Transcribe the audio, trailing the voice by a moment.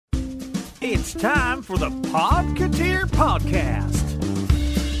It's time for the Podketeer podcast.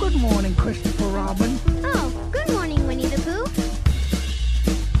 Good morning, Christopher Robin. Oh, good morning, Winnie the Pooh.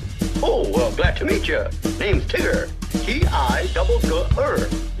 Oh, well, glad to meet you. Name's Tigger. T-I-double-G-R.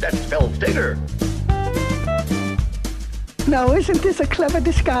 That spells Tigger. Now, isn't this a clever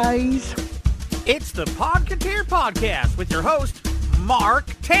disguise? It's the Podketeer podcast with your host, Mark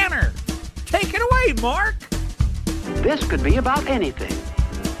Tanner. Take it away, Mark. This could be about anything.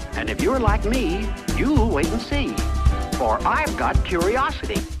 And if you're like me, you'll wait and see. For I've got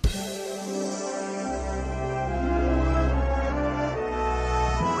curiosity.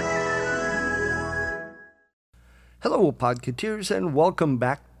 Hello, Podketeers, and welcome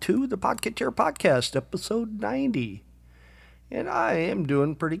back to the Podketeer podcast, episode 90. And I am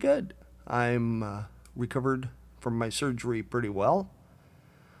doing pretty good. I'm recovered from my surgery pretty well.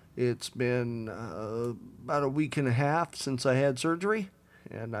 It's been about a week and a half since I had surgery,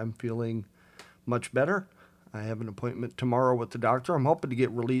 and I'm feeling much better. I have an appointment tomorrow with the doctor. I'm hoping to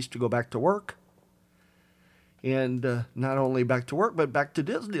get released to go back to work. And not only back to work, but back to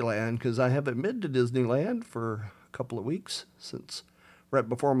Disneyland, because I haven't been to Disneyland for a couple of weeks since right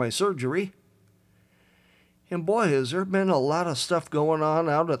before my surgery. And boy, has there been a lot of stuff going on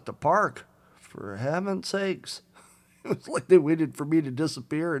out at the park, for heaven's sakes. It was like they waited for me to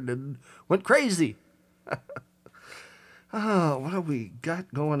disappear and then went crazy. Oh, what have we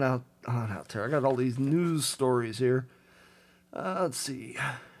got going on out there? I got all these news stories here. Let's see.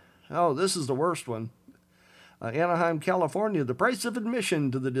 Oh, this is the worst one. Anaheim, California, the price of admission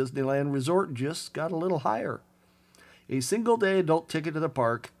to the Disneyland Resort just got a little higher. A single-day adult ticket to the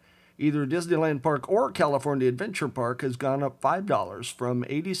park, either Disneyland Park or California Adventure Park, has gone up $5 from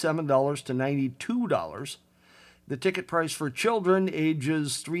 $87 to $92. The ticket price for children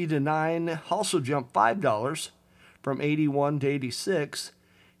ages 3 to 9 also jumped $5 from $81 to $86,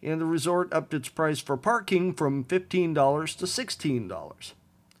 and the resort upped its price for parking from $15 to $16.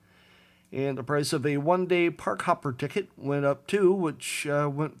 And the price of a one-day park hopper ticket went up too, which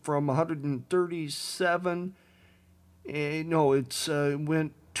went from $137.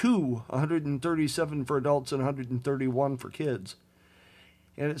 Went to $137 for adults and $131 for kids.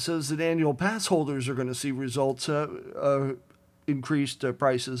 And it says that annual pass holders are going to see results increased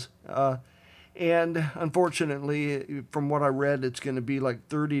prices. And unfortunately, from what I read, it's going to be like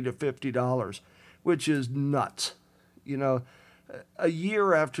 $30 to $50, which is nuts. You know, a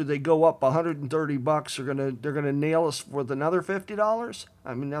year after they go up $130, they're gonna nail us with another $50.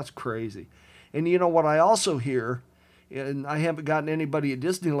 I mean, that's crazy. And you know what I also hear, and I haven't gotten anybody at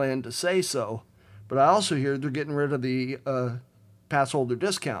Disneyland to say so, but I also hear they're getting rid of the pass holder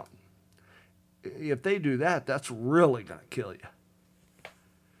discount. If they do that, that's really gonna kill you.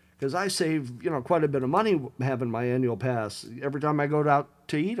 Because I save, quite a bit of money having my annual pass. Every time I go out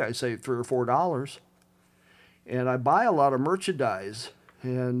to eat, I save $3 or $4. And I buy a lot of merchandise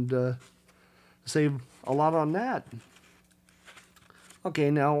and save a lot on that. Okay,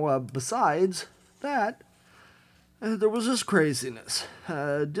 now, besides that, there was this craziness.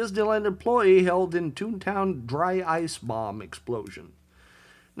 Disneyland employee held in Toontown dry ice bomb explosion.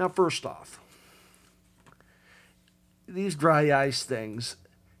 Now, first off, these dry ice things,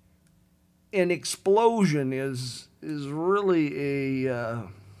 an explosion is really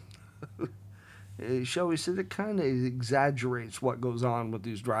shall we say, that kind of exaggerates what goes on with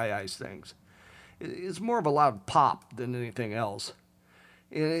these dry ice things. It's more of a loud pop than anything else.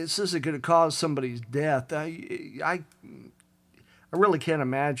 And it says it could have caused somebody's death. I really can't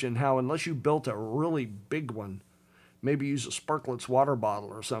imagine how, unless you built a really big one, maybe use a Sparkletts water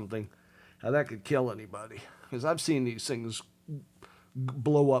bottle or something, how that could kill anybody. Because I've seen these things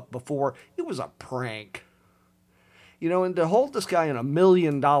blow up before. It was a prank. And to hold this guy in $1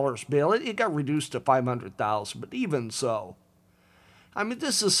 million bail, it got reduced to $500,000, but even so. I mean,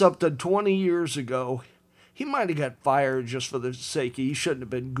 this is something 20 years ago. He might have got fired just for the sake he shouldn't have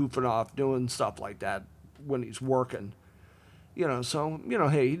been goofing off doing stuff like that when he's working.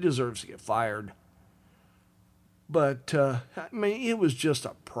 Hey, he deserves to get fired. But, it was just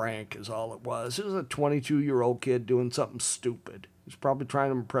a prank is all it was. It was a 22-year-old kid doing something stupid. He was probably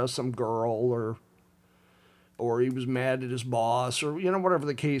trying to impress some girl or he was mad at his boss, or, whatever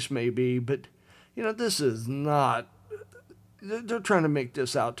the case may be. But, this is not, they're trying to make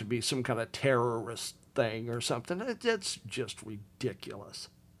this out to be some kind of terrorist thing or something. It's just ridiculous.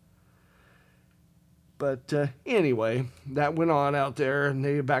 But anyway, that went on out there, and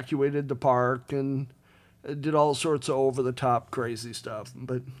they evacuated the park and did all sorts of over-the-top crazy stuff.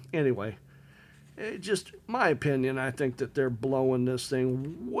 But anyway, just my opinion, I think that they're blowing this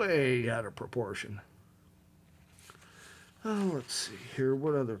thing way out of proportion. Oh, let's see here.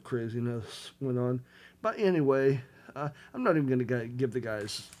 What other craziness went on? But anyway, I'm not even going to give the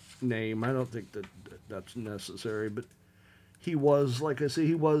guy's name. I don't think that's necessary. But he was, like I say,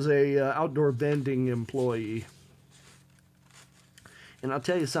 he was a outdoor vending employee. And I'll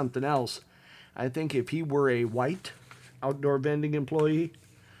tell you something else. I think if he were a white outdoor vending employee,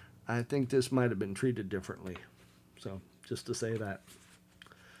 I think this might have been treated differently. So, just to say that.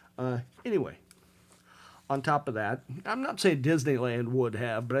 Anyway, on top of that, I'm not saying Disneyland would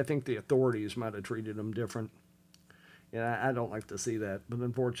have, but I think the authorities might have treated him different. And I don't like to see that, but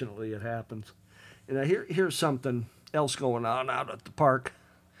unfortunately it happens. And here's something else going on out at the park.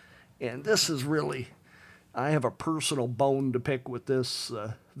 And this is really, I have a personal bone to pick with this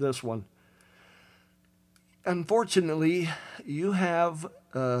one. Unfortunately, you have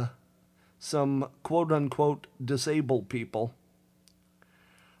some quote-unquote disabled people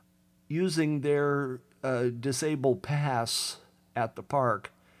using their disabled pass at the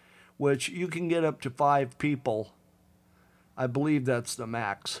park, which you can get up to 5 people, I believe that's the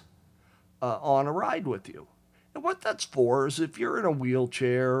max, on a ride with you. And what that's for is if you're in a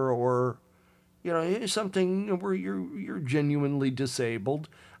wheelchair or, something where you're genuinely disabled,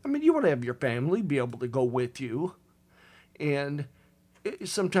 I mean, you want to have your family be able to go with you. And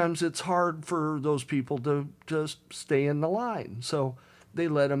sometimes it's hard for those people to just stay in the line. So they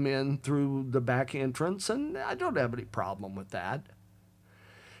let them in through the back entrance, and I don't have any problem with that.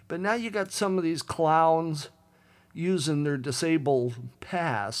 But now you got some of these clowns using their disabled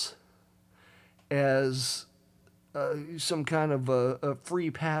pass as some kind of a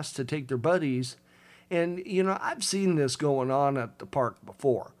free pass to take their buddies. And, I've seen this going on at the park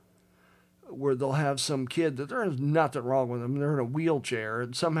before, where they'll have some kid that there's nothing wrong with them. They're in a wheelchair,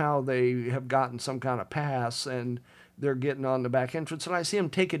 and somehow they have gotten some kind of pass, and they're getting on the back entrance, and I see them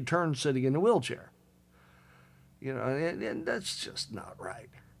taking turns sitting in the wheelchair. And that's just not right.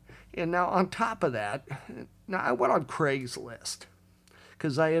 And now on top of that, now I went on Craigslist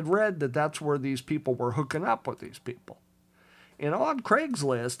because I had read that that's where these people were hooking up with these people. And on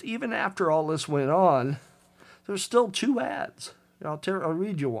Craigslist, even after all this went on, there's still 2 ads. I'll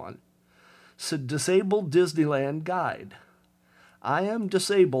read you one. It's a disabled Disneyland guide. I am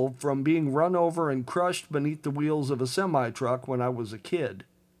disabled from being run over and crushed beneath the wheels of a semi-truck when I was a kid.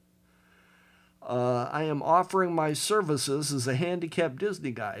 I am offering my services as a handicapped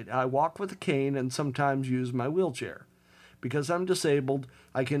Disney guide. I walk with a cane and sometimes use my wheelchair. Because I'm disabled,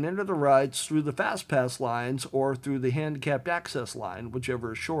 I can enter the rides through the Fast Pass lines or through the handicapped access line,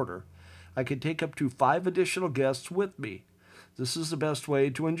 whichever is shorter. I can take up to 5 additional guests with me. This is the best way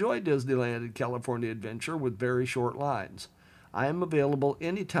to enjoy Disneyland and California Adventure with very short lines. I am available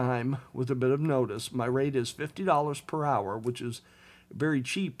anytime with a bit of notice. My rate is $50 per hour, which is very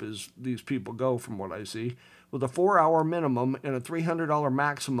cheap as these people go from what I see, with a 4-hour minimum and a $300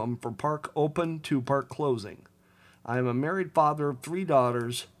 maximum for park open to park closing. I am a married father of 3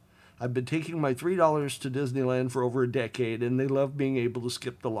 daughters. I've been taking my 3 daughters to Disneyland for over a decade, and they love being able to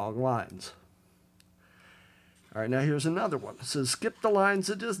skip the long lines. All right, now here's another one. It says, skip the lines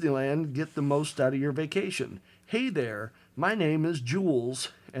at Disneyland, get the most out of your vacation. Hey there, my name is Jules,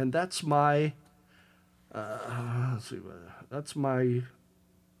 and that's my, that's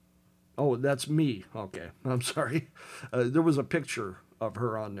me. Okay, I'm sorry. There was a picture of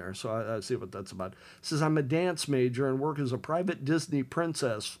her on there, so I see what that's about. It says, I'm a dance major and work as a private Disney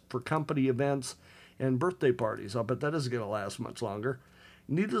princess for company events and birthday parties. I'll bet that isn't going to last much longer.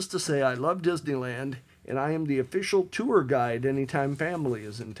 Needless to say, I love Disneyland, and I am the official tour guide anytime family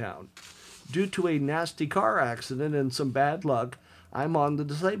is in town. Due to a nasty car accident and some bad luck, I'm on the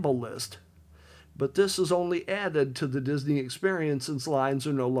disabled list. But this is only added to the Disney experience since lines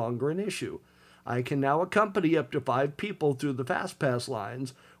are no longer an issue. I can now accompany up to 5 people through the Fast Pass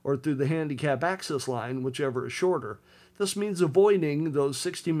lines or through the handicap access line, whichever is shorter. This means avoiding those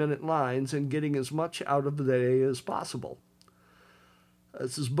 60-minute lines and getting as much out of the day as possible.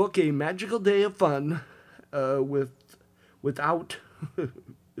 This is book a magical day of fun without,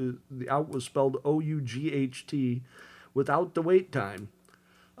 the out was spelled O-U-G-H-T, without the wait time.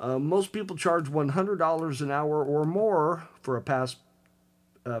 Most people charge $100 an hour or more for a Fast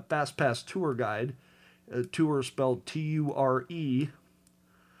Pass tour guide. Tour spelled T-U-R-E.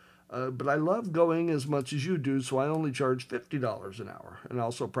 But I love going as much as you do, so I only charge $50 an hour. And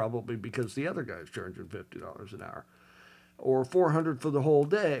also probably because the other guy's charging $50 an hour. Or $400 for the whole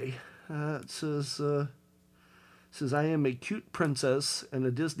day. It says, I am a cute princess and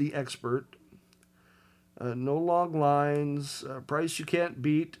a Disney expert. No long lines, price you can't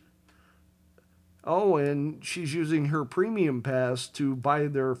beat. Oh, and she's using her premium pass to buy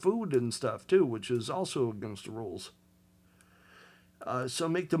their food and stuff too, which is also against the rules. So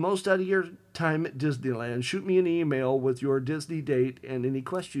make the most out of your time at Disneyland. Shoot me an email with your Disney date and any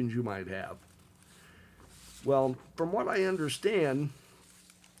questions you might have. Well, from what I understand,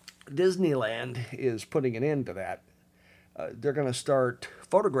 Disneyland is putting an end to that. They're going to start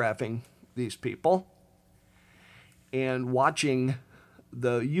photographing these people and watching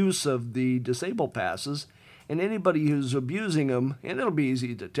the use of the disabled passes, and anybody who's abusing them, and it'll be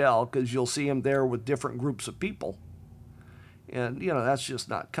easy to tell because you'll see them there with different groups of people. And, that's just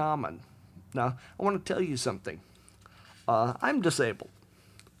not common. Now, I want to tell you something. I'm disabled.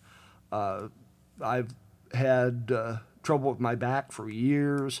 I've had trouble with my back for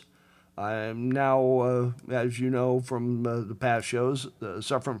years. I'm now, as you know from the past shows,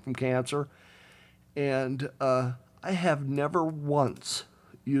 suffering from cancer. And I have never once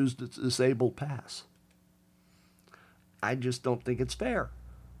used a disabled pass. I just don't think it's fair.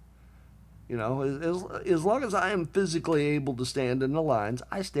 As long as I am physically able to stand in the lines,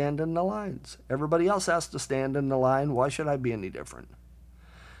 I stand in the lines. Everybody else has to stand in the line. Why should I be any different?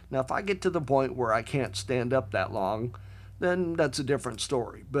 Now, if I get to the point where I can't stand up that long, then that's a different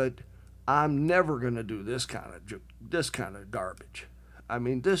story. But I'm never going to do this kind of garbage. I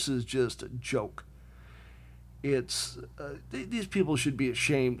mean, this is just a joke. It's these people should be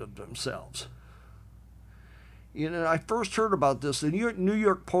ashamed of themselves. I first heard about this. The New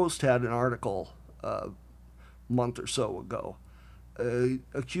York Post had an article a month or so ago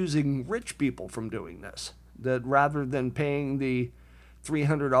accusing rich people from doing this. That rather than paying the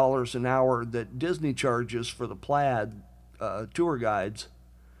 $300 an hour that Disney charges for the plaid tour guides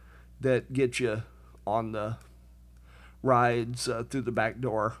that get you on the rides through the back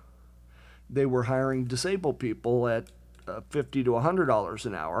door, they were hiring disabled people at $50 to $100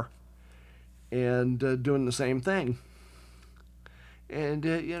 an hour and doing the same thing. And,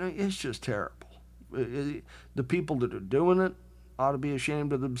 it's just terrible. The people that are doing it ought to be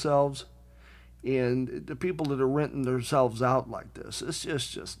ashamed of themselves. And the people that are renting themselves out like this, it's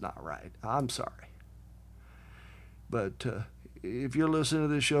just not right. I'm sorry. But if you're listening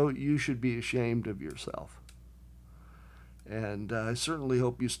to this show, you should be ashamed of yourself. And I certainly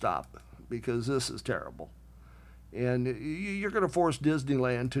hope you stop, because this is terrible. And you're going to force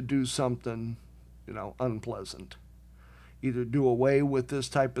Disneyland to do something, unpleasant. Either do away with this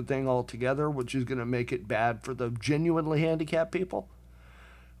type of thing altogether, which is going to make it bad for the genuinely handicapped people,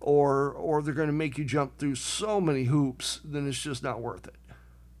 or they're going to make you jump through so many hoops, then it's just not worth it.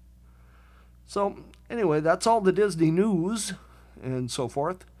 So, anyway, that's all the Disney news and so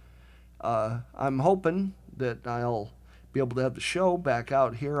forth. I'm hoping that I'll be able to have the show back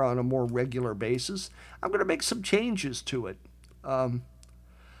out here on a more regular basis. I'm going to make some changes to it. I'm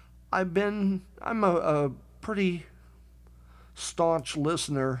a pretty staunch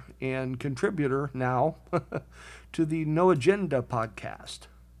listener and contributor now to the No Agenda podcast,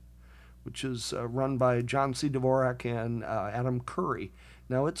 which is run by John C. Dvorak and Adam Curry.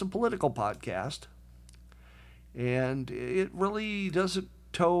 Now, it's a political podcast, and it really doesn't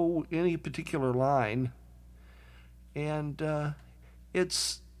toe any particular line, and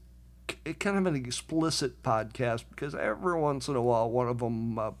it's kind of an explicit podcast because every once in a while one of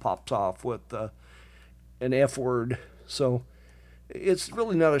them pops off with an F word, so it's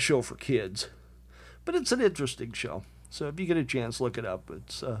really not a show for kids, but it's an interesting show. So if you get a chance, look it up.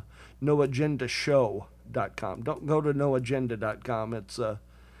 It's noagendashow.com. Don't go to noagenda.com. It's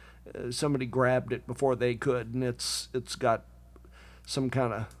somebody grabbed it before they could, and it's got some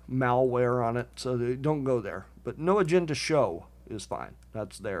kind of malware on it, so don't go there. But No Agenda Show is fine.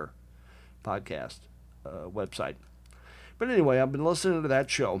 That's their podcast website. But anyway, I've been listening to that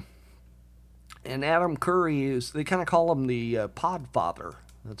show, and Adam Curry they kind of call him the Podfather.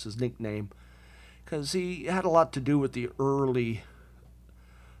 That's his nickname, because he had a lot to do with the early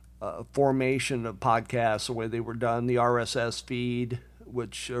formation of podcasts, the way they were done, the RSS feed,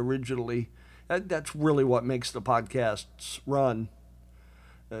 which originally, that's really what makes the podcasts run.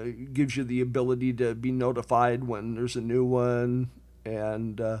 It gives you the ability to be notified when there's a new one,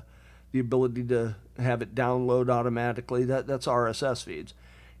 and the ability to have it download automatically. That's RSS feeds.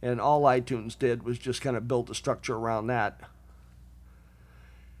 And all iTunes did was just kind of build a structure around that.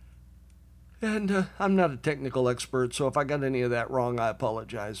 And I'm not a technical expert, so if I got any of that wrong, I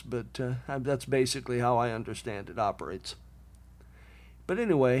apologize. But that's basically how I understand it operates. But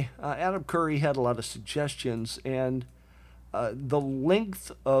anyway, Adam Curry had a lot of suggestions, and the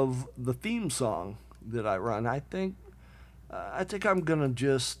length of the theme song that I run, I think I'm gonna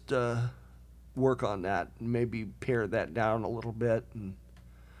just work on that and maybe pare that down a little bit and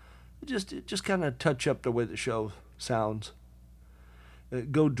just kind of touch up the way the show sounds.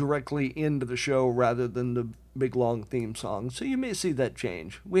 go directly into the show rather than the big long theme song. So you may see that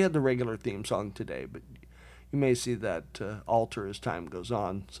change. We had the regular theme song today, but you may see that alter as time goes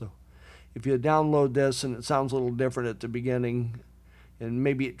on. So if you download this and it sounds a little different at the beginning, and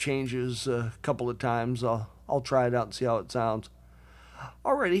maybe it changes a couple of times, I'll try it out and see how it sounds.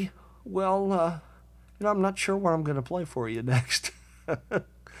 Alrighty, well, I'm not sure what I'm going to play for you next.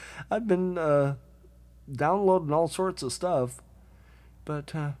 I've been downloading all sorts of stuff,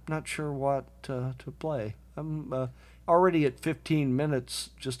 but not sure what to play. I'm already at 15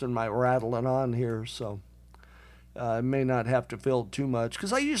 minutes just in my rattling on here, so I may not have to fill too much,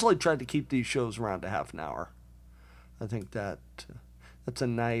 because I usually try to keep these shows around a half an hour. I think that's a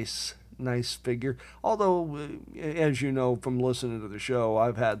nice figure. Although, as you know from listening to the show,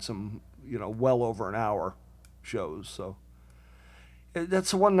 I've had some, well over an hour shows, so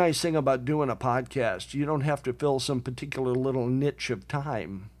that's the one nice thing about doing a podcast. You don't have to fill some particular little niche of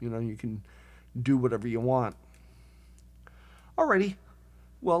time. You can do whatever you want. Alrighty.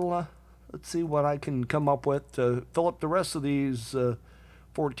 Well, let's see what I can come up with to fill up the rest of these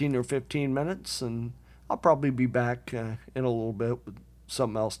 14 or 15 minutes, and I'll probably be back in a little bit with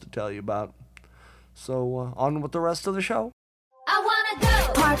something else to tell you about. So, on with the rest of the show. I wanna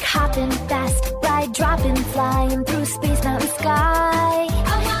go park hopping, fast ride, dropping, flying through space, mountain, sky.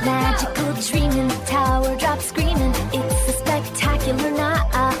 Magical dreaming, tower drop screaming. It's a spectacular night.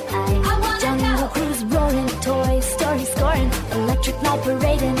 Jungle cruise roaring, Toy Story scoring, electric light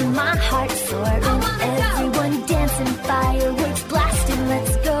parading, my heart soaring. Everyone dancing, fireworks blasting.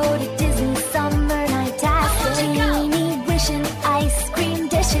 Let's go to Disney summer night. Genie wishing, ice cream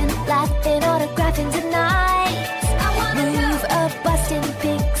dishing, laughing, autographing tonight. Move a bustin',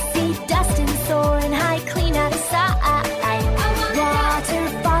 pixie dustin', soaring high, clean out of sight. Water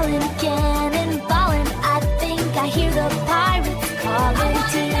falling, cannon falling. I think I hear the pirates calling.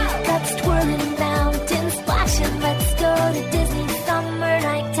 Teacups twirling, mountains splashing. Let's go to Disney summer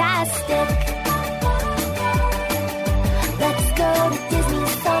night-tastic. Let's go to Disney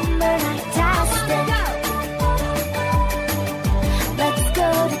summer night-tastic. Let's go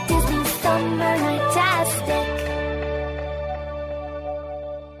to Disney summer night-tastic.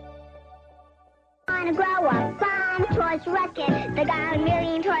 I wanna grow up from Toys R Us kid. They got a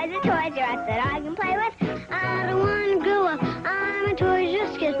million toys at Toys R Us that I can play with. I don't wanna grow up, I'm a Toys R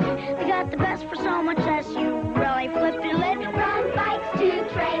Us kid. They got the best for so much less, you really flip your lid. From bikes to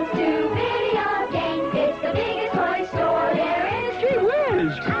trains to video games, it's the biggest toy store there is. Gee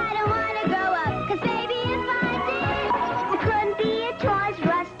whiz! I don't wanna grow up, 'cause baby if I did, I couldn't be a Toys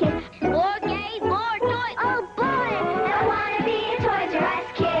R Us kid. More games, more toys, oh boy, I wanna be a Toys R Us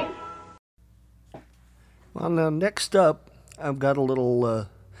kid. Well, now, next up, I've got a little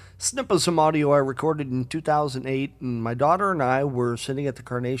snip of some audio I recorded in 2008, and my daughter and I were sitting at the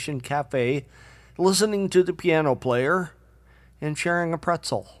Carnation Cafe listening to the piano player and sharing a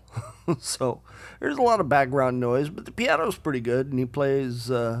pretzel. So there's a lot of background noise, but the piano's pretty good, and he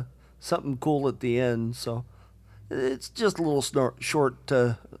plays something cool at the end, so it's just a little short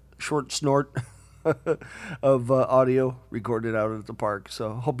snort of audio recorded out at the park,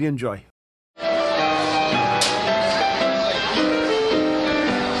 so hope you enjoy.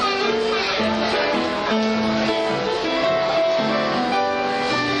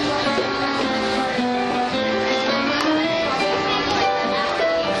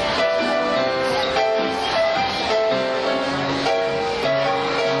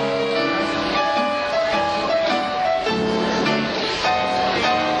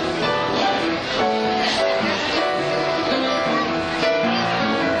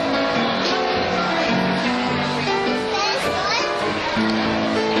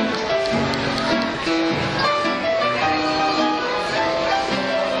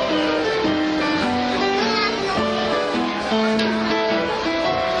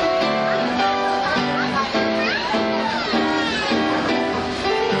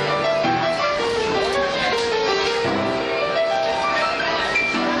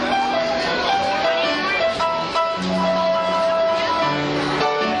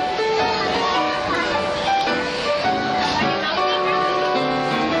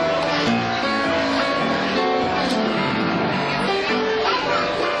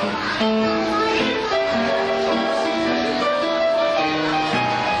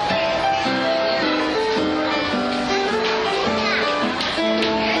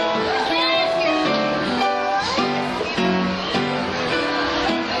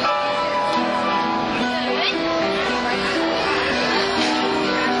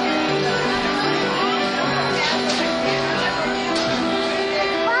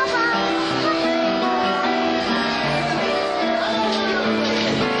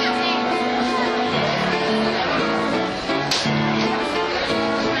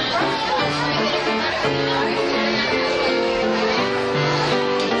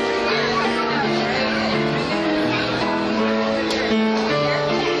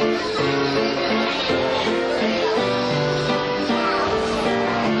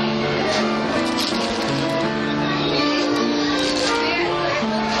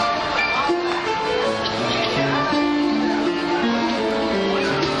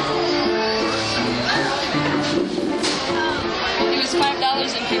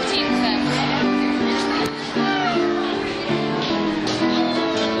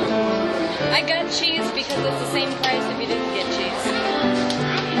 $2.15. I got cheese because it's the same price if you didn't get cheese.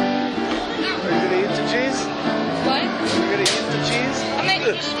 Are you gonna eat the cheese? What? You're gonna eat the cheese? I might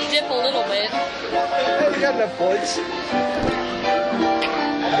just dip a little bit. Hey, you got enough points. You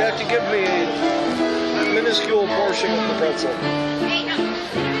have to give me a minuscule portion of the pretzel.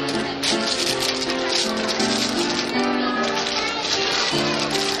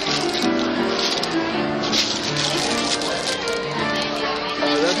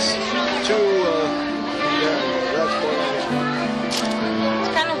 That's too, that's fine.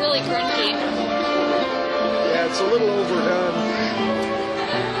 It's kind of really crunchy. Yeah, it's a little overdone.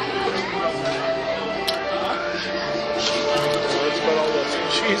 That's about all the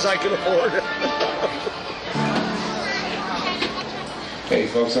cheese I can afford. Hey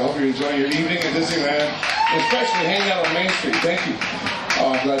folks, I hope you're enjoying your evening at Disneyland, and especially hanging out on Main Street. Thank you.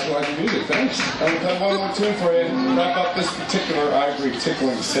 Oh, I'm glad you like the music. Thanks. I'm going to play one more tune for you and wrap up this particular ivory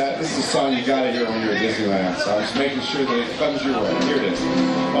tickling set. This is a song you got to hear when you're at Disneyland, so I'm just making sure that it comes your way. Here it is.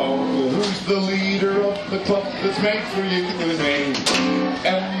 Oh, who's the leader of the club that's made for you and me?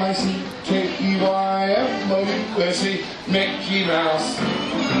 M-I-C-K-E-Y-M-O-U-S-E, Mickey Mouse.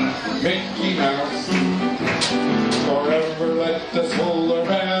 Mickey Mouse. Forever let us hold our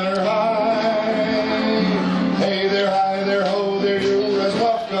banner high. Hey there, hi there, ho there, you're as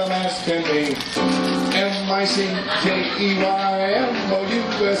welcome as can be.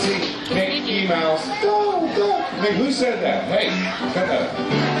 M-I-C-K-E-Y-M-O-U-S-E, Mickey Mouse. Go, go. Hey, who said that? Hey,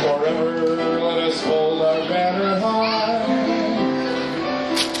 forever let us hold our banner high.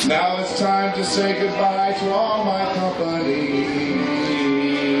 Now it's time to say goodbye to all my company.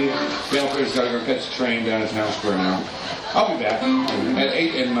 Belfield's got to go catch a train down to Town Square now. I'll be back at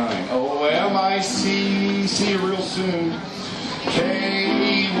 8 and 9. O-M-I-C, see you real soon.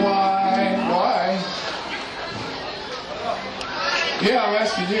 K-E-Y, why? Yeah, I'm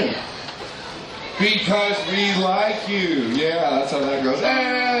asking you. Because we like you. Yeah, that's how that goes.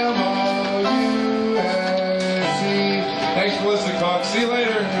 M-O-U-S-E. Thanks for listening, Cox. See you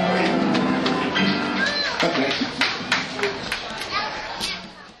later.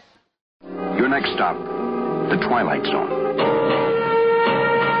 Your next stop, the Twilight Zone.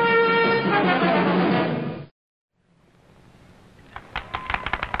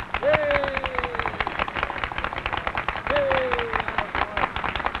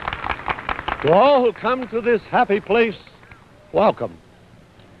 To all who come to this happy place, welcome.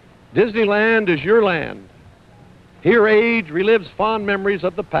 Disneyland is your land. Here age relives fond memories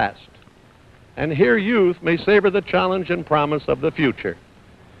of the past, and here youth may savor the challenge and promise of the future.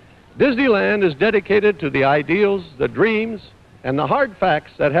 Disneyland is dedicated to the ideals, the dreams, and the hard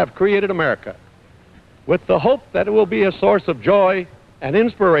facts that have created America, with the hope that it will be a source of joy and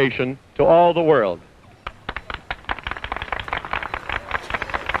inspiration to all the world.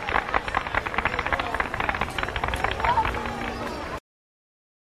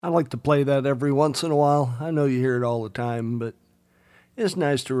 I like to play that every once in a while. I know you hear it all the time, but it's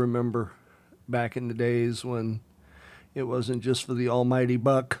nice to remember back in the days when it wasn't just for the almighty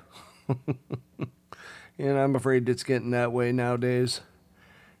buck. And I'm afraid it's getting that way nowadays.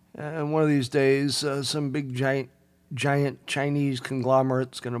 And one of these days, some big giant Chinese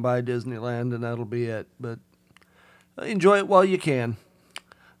conglomerate's going to buy Disneyland, and that'll be it. But enjoy it while you can.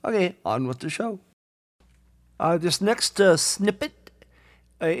 Okay, on with the show. This next snippet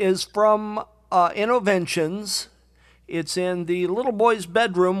is from Innoventions. It's in the little boy's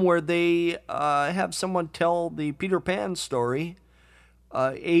bedroom where they have someone tell the Peter Pan story,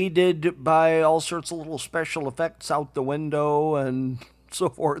 aided by all sorts of little special effects out the window and so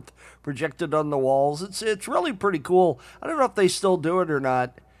forth, projected on the walls. It's really pretty cool. I don't know if they still do it or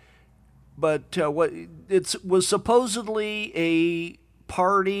not, but it was supposedly a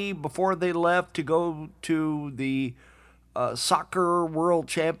party before they left to go to the soccer world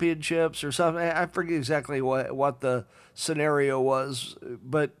championships or something. I forget exactly what the scenario was,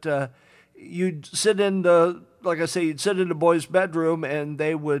 but you'd sit in the, like I say, you'd sit in the boys' bedroom and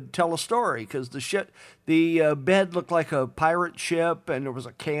they would tell a story, because the bed looked like a pirate ship and there was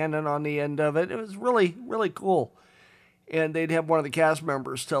a cannon on the end of it. It was really, really cool. And they'd have one of the cast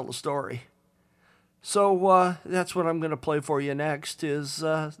members tell the story. So that's what I'm going to play for you next, is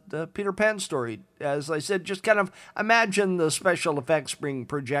the Peter Pan story. As I said, just kind of imagine the special effects being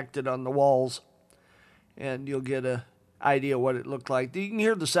projected on the walls, and you'll get an idea what it looked like. You can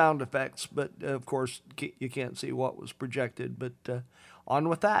hear the sound effects, but of course you can't see what was projected. But on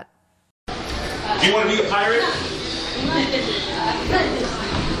with that. Do you want to be a pirate?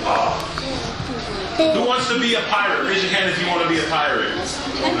 Who wants to be a pirate? Raise your hand if you want to be a pirate.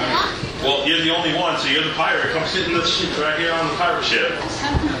 Well, you're the only one, so you're the pirate. Come sit in the ship right here on the pirate ship.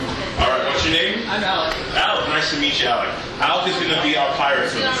 All right, what's your name? I'm Alec. Alec, nice to meet you, Alec. Alec is going to be our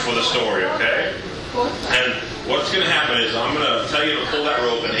pirate for the story, okay? And what's going to happen is I'm going to tell you to pull that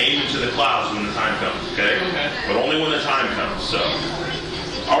rope and aim into the clouds when the time comes, okay? But only when the time comes, so.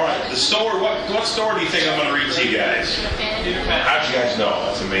 All right, the story, what story do you think I'm going to read to you guys? How'd you guys know?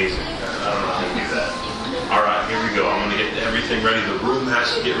 That's amazing. I don't know how to do that. All right, here we go. I'm going to get everything ready. The room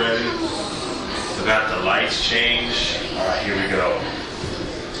has to get ready. We've got the lights changed. All right, here we go.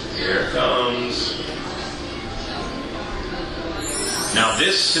 Here it comes. Now,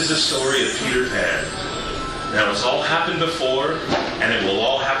 this is the story of Peter Pan. Now, it's all happened before, and it will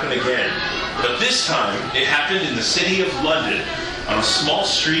all happen again. But this time, it happened in the city of London, on a small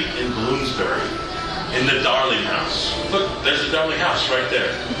street in Bloomsbury, in the Darling House. Look, there's the Darling House right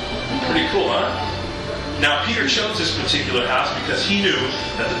there. Pretty cool, huh? Now, Peter chose this particular house because he knew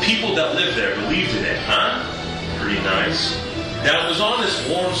that the people that lived there believed in it, huh? Pretty nice. Now, it was on this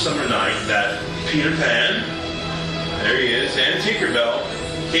warm summer night that Peter Pan, there he is, and Tinkerbell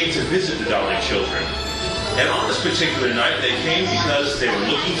came to visit the Darling children. And on this particular night, they came because they were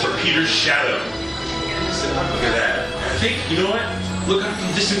looking for Peter's shadow. Look at that. I think, you know what? Look at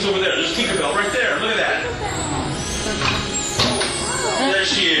the distance over there. There's Tinkerbell right there. Look at that. There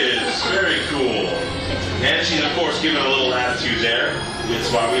she is. Very cool. And she's, of course, giving a little attitude there.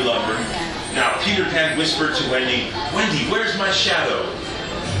 That's why we love her. Now, Peter Pan whispered to Wendy, "Wendy, where's my shadow?"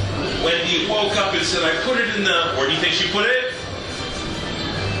 Wendy woke up and said, "I put it in the..." Where do you think she put it?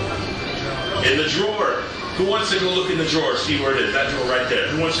 In the drawer. Who wants to go look in the drawer? See where it is. That drawer right there.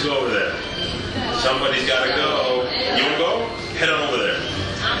 Who wants to go over there? Somebody's got to go. You want to go? Head on over there.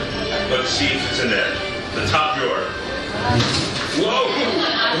 Let's see if it's in there. The top drawer. Whoa!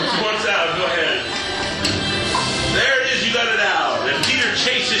 Who wants out? Go ahead. There it is. You got it out. And Peter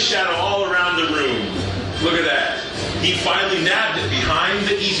chased his shadow all around the room. Look at that. He finally nabbed it behind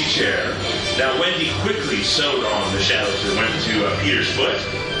the easy chair. Now Wendy quickly sewed on the shadow that went to Peter's foot.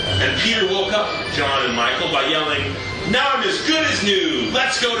 And Peter woke up John and Michael by yelling, "Now I'm as good as new.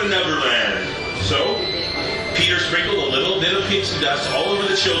 Let's go to Neverland." So Peter sprinkled a little bit of pixie dust all over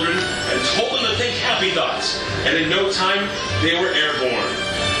the children and told them to think happy thoughts. And in no time, they were airborne.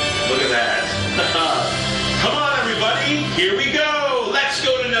 Look at that. Come on, everybody. Here we go. Let's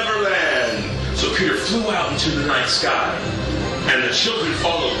go to Neverland. So Peter flew out into the night sky. And the children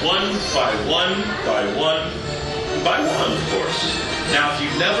followed one by one by one by one, of course. Now, if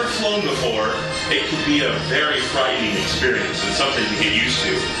you've never flown before, it can be a very frightening experience and something to get used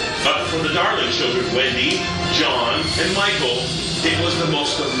to. But for the Darling children, Wendy, John, and Michael, it was the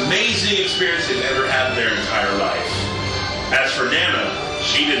most amazing experience they've ever had in their entire life. As for Nana,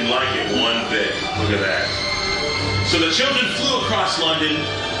 she didn't like it one bit. Look at that. So the children flew across London,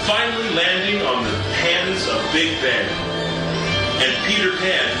 finally landing on the hands of Big Ben. And Peter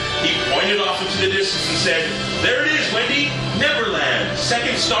Pan, he pointed off into the distance and said, "There it is, Wendy, Neverland.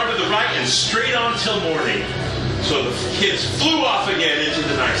 Second star to the right and straight on till morning." So the kids flew off again into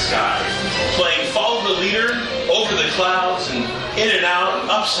the night sky, playing follow the leader over the clouds and in and out,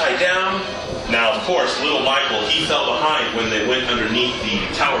 upside down. Now, of course, little Michael, he fell behind when they went underneath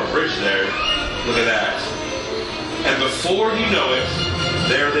the Tower Bridge there. Look at that. And before you know it,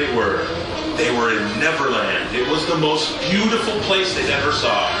 there they were. They were in Neverland. It was the most beautiful place they'd ever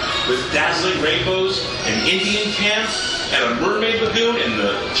saw, with dazzling rainbows, an Indian camp, and a mermaid lagoon, and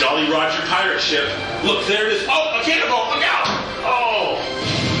the Jolly Roger pirate ship. Look, there it is. Oh, a cannonball! Look out! Oh!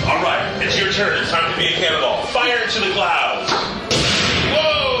 All right, it's your turn. It's time to be a cannonball. Fire into the clouds.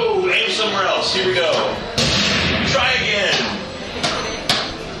 Whoa! Aim somewhere else. Here we go. Try again.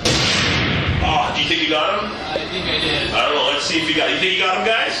 Oh, do you think you got him? I think I did. I don't know. Let's see if you got him. You think you got him,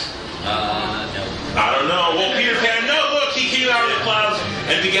 guys? No. I don't know. Well, Peter Pan, no, look, he came out of the clouds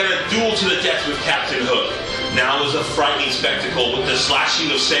and began a duel to the death with Captain Hook. Now it was a frightening spectacle with the slashing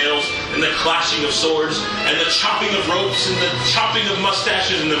of sails and the clashing of swords and the chopping of ropes and the chopping of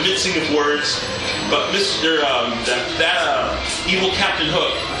mustaches and the mincing of words. But evil Captain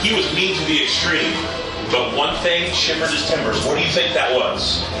Hook, he was mean to the extreme. But one thing shimmered his timbers. What do you think that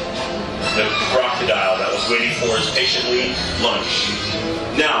was? The crocodile that was waiting for his patiently lunch.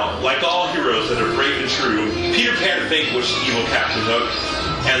 Now, like all heroes that are brave and true, Peter Pan vanquished evil Captain Hook.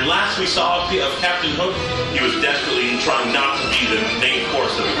 And last we saw of Captain Hook, he was desperately trying not to be the main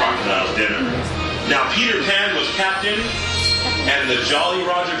course of the crocodile's dinner. Now, Peter Pan was captain, and the Jolly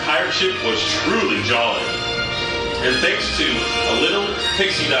Roger pirate ship was truly jolly. And thanks to a little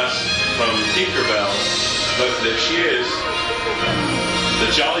pixie dust from Tinkerbell, look, there she is. The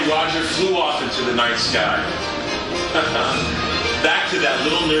Jolly Roger flew off into the night sky. Back to that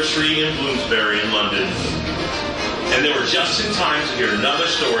little nursery in Bloomsbury in London. And they were just in time to hear another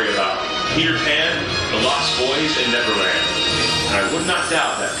story about Peter Pan, the Lost Boys, and Neverland. And I would not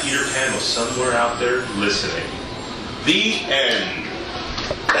doubt that Peter Pan was somewhere out there listening. The end.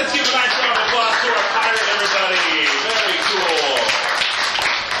 Let's give a nice round of applause to our pirate, everybody. Very cool.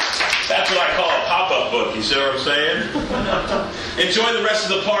 That's what I call a pop-up book, you see what I'm saying? Enjoy the rest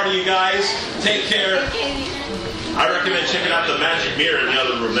of the party, you guys. Take care. I recommend checking out the magic mirror in the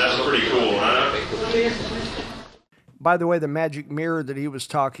other room. That's pretty cool, huh? By the way, the magic mirror that he was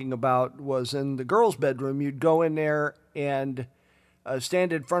talking about was in the girls' bedroom. You'd go in there and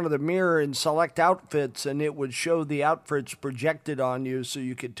stand in front of the mirror and select outfits, and it would show the outfits projected on you so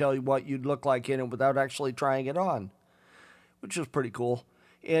you could tell what you'd look like in it without actually trying it on, which was pretty cool.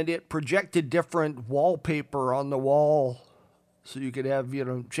 And it projected different wallpaper on the wall so you could have,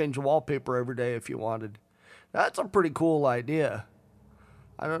 change the wallpaper every day if you wanted. That's a pretty cool idea.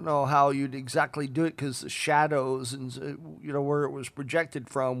 I don't know how you'd exactly do it because the shadows and, where it was projected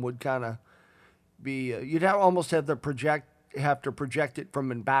from would kind of be, you'd almost have to project it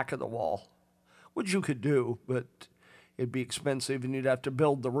from in back of the wall, which you could do, but it'd be expensive and you'd have to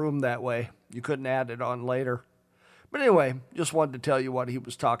build the room that way. You couldn't add it on later. But anyway, just wanted to tell you what he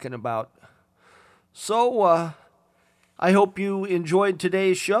was talking about. So, I hope you enjoyed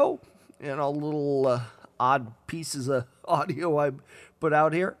today's show and a little odd pieces of audio I put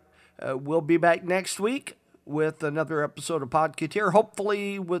out here. We'll be back next week with another episode of Podketeer,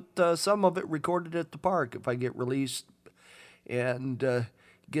 hopefully with some of it recorded at the park if I get released and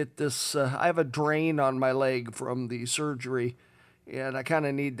get this. I have a drain on my leg from the surgery, and I kind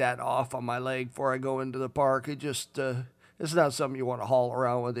of need that off on my leg before I go into the park. It just, it's not something you want to haul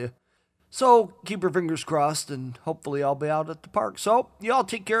around with you. So keep your fingers crossed, and hopefully I'll be out at the park. So you all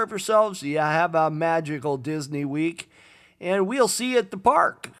take care of yourselves. You have a magical Disney week, and we'll see you at the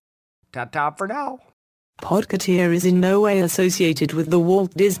park. Ta-ta for now. Podketeer is in no way associated with the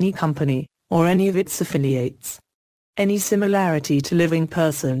Walt Disney Company, or any of its affiliates. Any similarity to living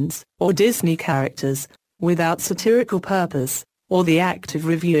persons, or Disney characters, without satirical purpose, or the act of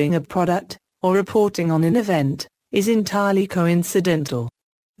reviewing a product, or reporting on an event, is entirely coincidental.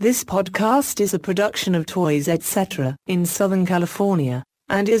 This podcast is a production of Toys Etc. in Southern California,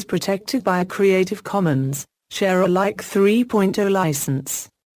 and is protected by a Creative Commons, Share-alike 3.0 license.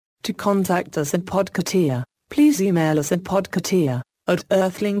 To contact us at Podketeer, please email us at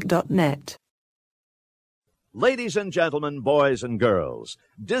podketeer@earthlink.net. Ladies and gentlemen, boys and girls,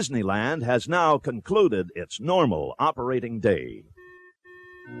 Disneyland has now concluded its normal operating day.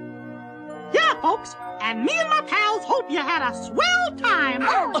 Yeah, folks, and me and my pals hope you had a swell time.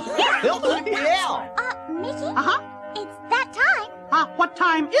 Yeah. Mickey? Uh-huh. It's that time. What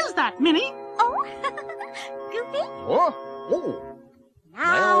time is that, Minnie? Oh, Goofy? Huh? Oh.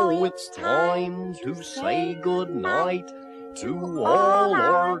 Now it's time to say goodnight to all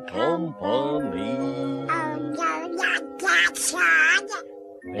our company.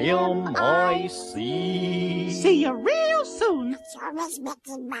 M-I-C. See you real soon. It's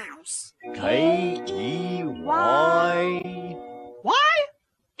Mickey Mouse. K-E-Y. Why?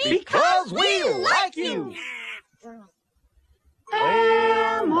 Because we like you.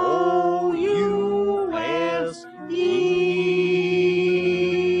 M-O-U-S-E.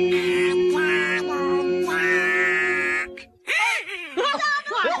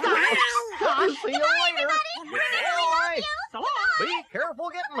 See you later. Be careful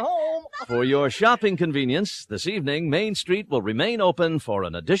getting home. For your shopping convenience, this evening, Main Street will remain open for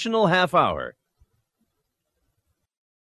an additional half hour.